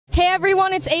Hey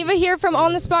everyone, it's Ava here from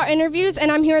On the Spot Interviews, and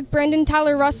I'm here with Brandon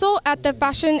Tyler Russell at the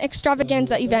Fashion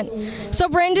Extravaganza event. So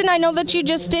Brandon, I know that you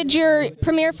just did your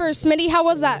premiere for Smitty. How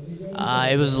was that?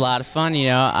 It was a lot of fun,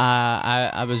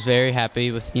 I was very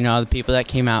happy with, all the people that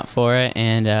came out for it,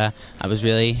 and I was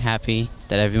really happy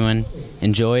that everyone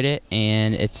enjoyed it,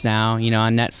 and it's now, on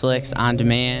Netflix, on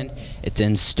demand, it's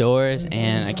in stores,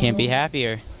 and I can't be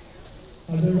happier.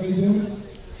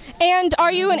 And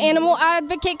are you an animal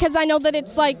advocate? Because I know that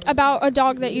it's like about a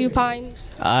dog that you find.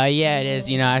 Yeah, it is.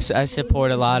 I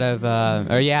support a lot of,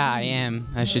 I am,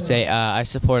 I should say. I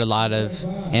support a lot of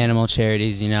animal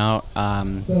charities,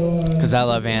 because I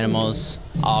love animals,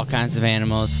 all kinds of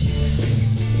animals,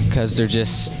 because they're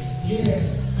just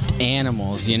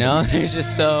animals, They're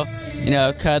just so,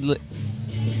 cuddly,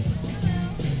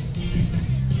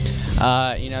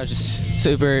 just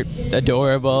super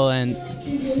adorable, and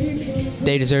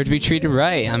they deserve to be treated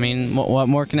right. I mean, what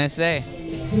more can I say?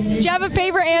 Do you have a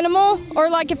favorite animal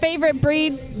or like a favorite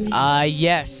breed?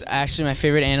 Yes, actually my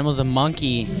favorite animal is a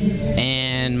monkey,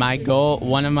 and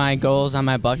one of my goals on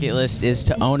my bucket list is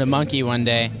to own a monkey one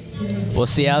day. We'll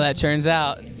see how that turns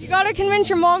out. You gotta convince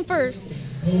your mom first.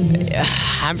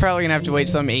 I'm probably gonna have to wait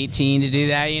till I'm 18 to do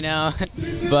that,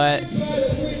 but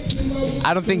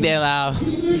I don't think they allow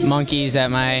monkeys at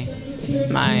my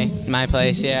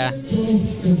place, yeah.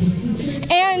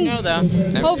 And no, though.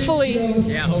 Hopefully.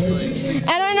 Yeah, hopefully. And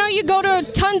I know you go to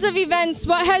tons of events.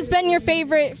 What has been your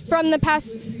favorite from the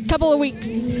past couple of weeks?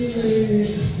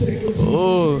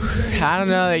 Ooh, I don't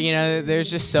know.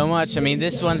 There's just so much. I mean,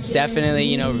 this one's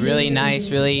definitely, really nice,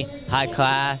 really high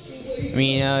class. I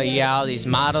mean, you got all these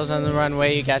models on the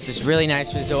runway. You got this really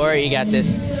nice resort. You got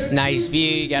this nice view.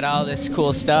 You got all this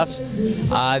cool stuff.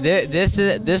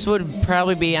 This would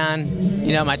probably be on,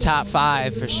 my top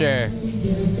 5 for sure.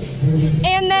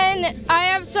 And then I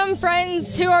have some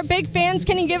friends who are big fans.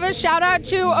 Can you give a shout out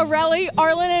to Areli,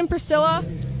 Arlen, and Priscilla?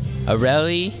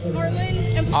 Areli?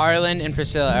 Arlen and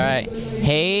Priscilla. All right.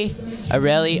 Hey,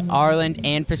 Areli, Arlen,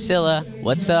 and Priscilla.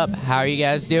 What's up? How are you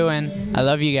guys doing? I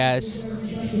love you guys.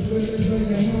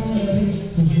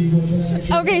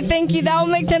 Okay, thank you. That will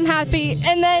make them happy.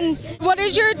 And then, what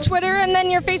is your Twitter and then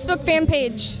your Facebook fan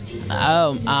page?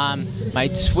 Oh, my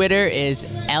Twitter is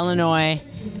Illinois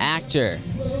Actor.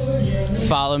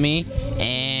 Follow me,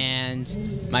 and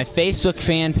my Facebook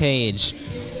fan page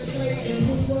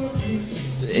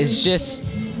is just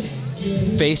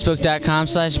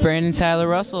facebook.com/Brandon Tyler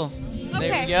Russell.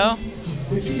 There we go.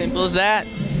 Simple as that.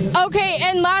 Okay,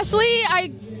 and lastly,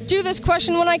 I do this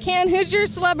question when I can. Who's your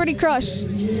celebrity crush?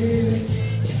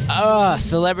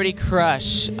 Celebrity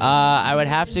crush. I would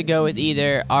have to go with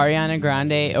either Ariana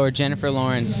Grande or Jennifer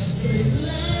Lawrence.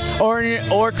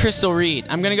 Or Crystal Reed.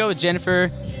 I'm going to go with Jennifer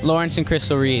Lawrence and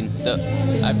Crystal Reed.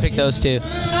 I picked those two.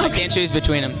 Okay. I can't choose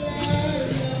between them.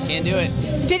 Can't do it.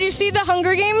 Did you see the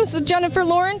Hunger Games with Jennifer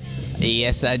Lawrence?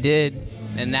 Yes, I did.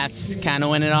 And that's kind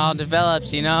of when it all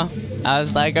developed, I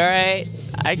was like, all right,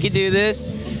 I could do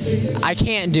this. I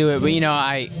can't do it, but,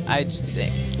 I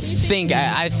think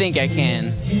I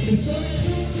can.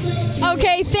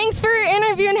 Okay, thanks for your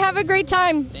interview and have a great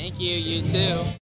time. Thank you, you too.